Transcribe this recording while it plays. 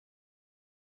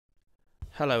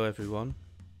Hello everyone.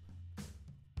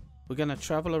 We're going to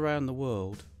travel around the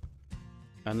world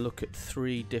and look at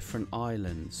 3 different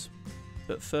islands.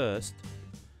 But first,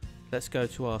 let's go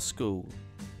to our school.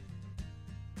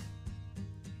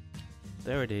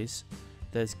 There it is.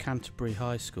 There's Canterbury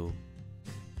High School.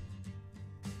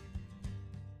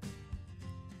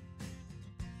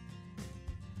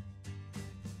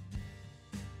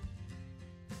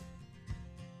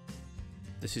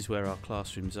 This is where our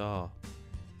classrooms are.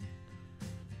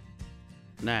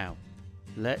 Now,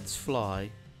 let's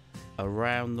fly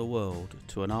around the world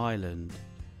to an island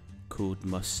called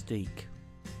Mustique.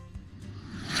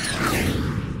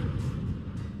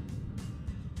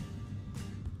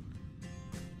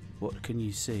 What can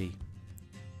you see?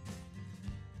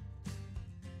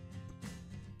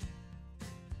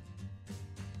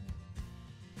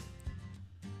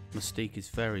 Mustique is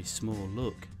very small,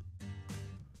 look.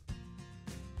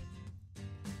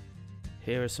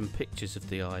 Here are some pictures of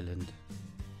the island.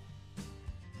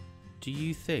 Do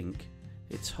you think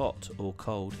it's hot or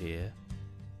cold here?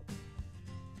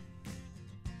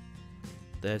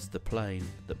 There's the plane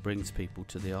that brings people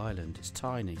to the island. It's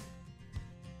tiny.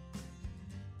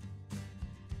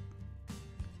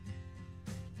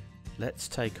 Let's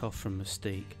take off from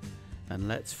Mustique and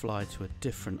let's fly to a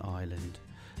different island.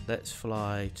 Let's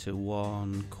fly to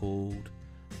one called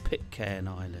Pitcairn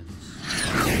Islands.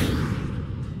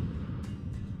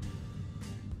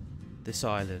 This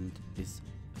island is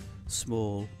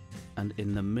small and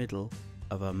in the middle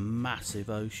of a massive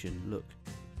ocean. Look,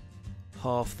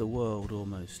 half the world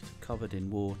almost covered in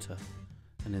water,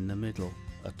 and in the middle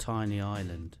a tiny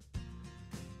island.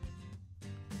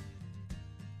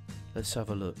 Let's have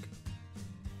a look.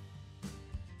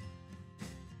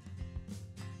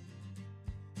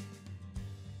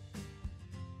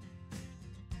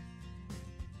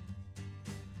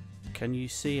 Can you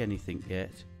see anything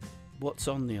yet? What's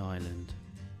on the island?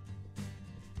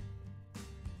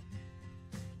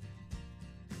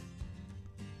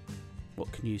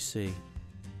 What can you see?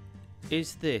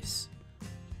 Is this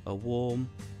a warm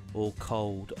or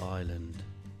cold island?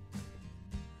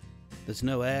 There's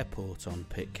no airport on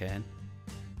Pitcairn,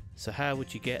 so how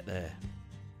would you get there?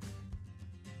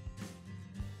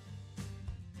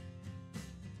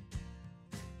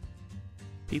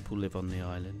 People live on the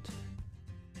island.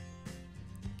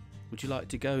 Would you like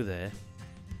to go there?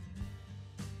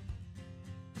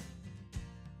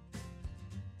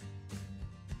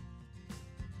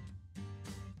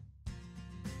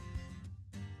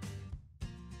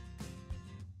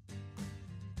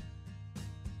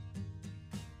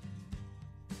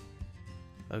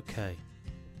 Okay,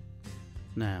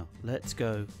 now let's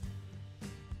go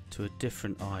to a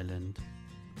different island,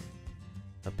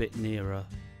 a bit nearer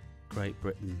Great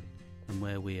Britain and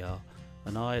where we are,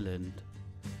 an island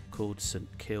called St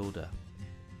Kilda.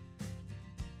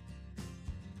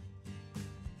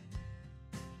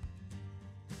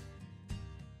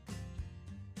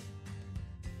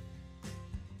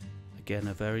 Again,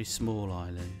 a very small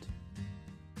island.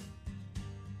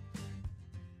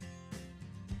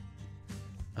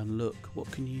 And look,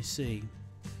 what can you see?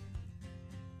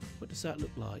 What does that look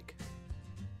like?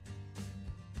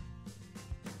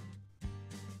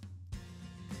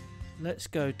 Let's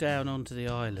go down onto the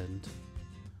island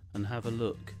and have a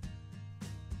look.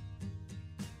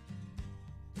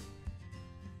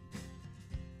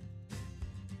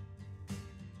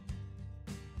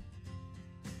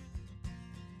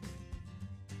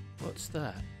 What's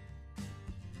that?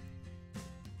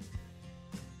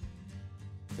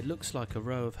 It looks like a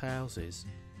row of houses.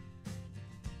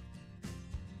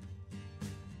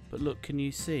 But look, can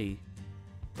you see?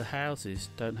 The houses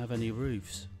don't have any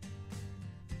roofs.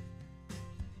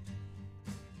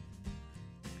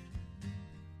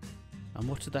 And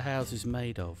what are the houses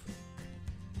made of?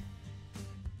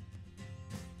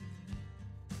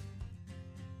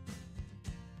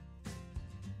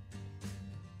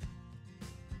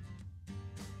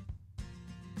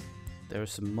 There are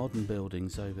some modern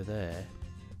buildings over there.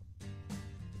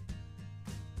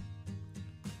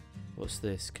 What's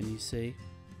this? Can you see?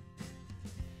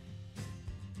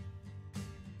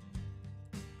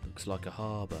 Looks like a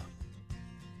harbour.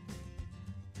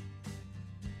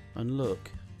 And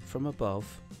look, from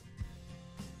above,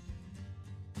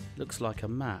 looks like a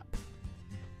map.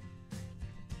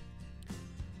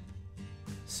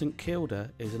 St Kilda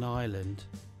is an island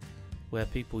where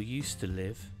people used to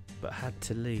live but had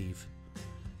to leave.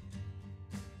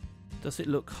 Does it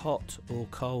look hot or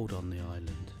cold on the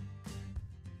island?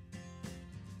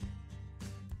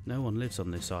 No one lives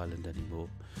on this island anymore.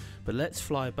 But let's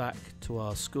fly back to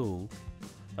our school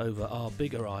over our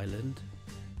bigger island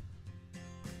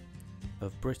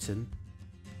of Britain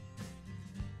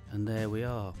And there we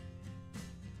are,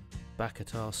 back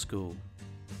at our school.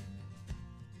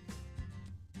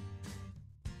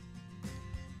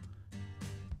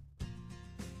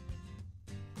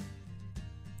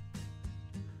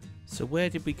 So where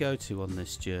did we go to on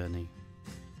this journey?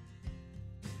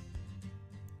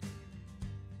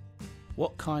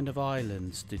 What kind of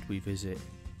islands did we visit?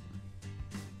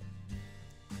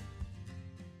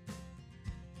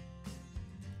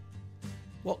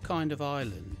 What kind of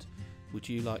island would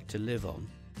you like to live on?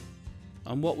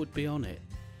 And what would be on it?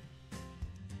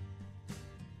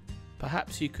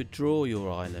 Perhaps you could draw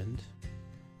your island,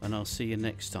 and I'll see you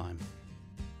next time.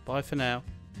 Bye for now.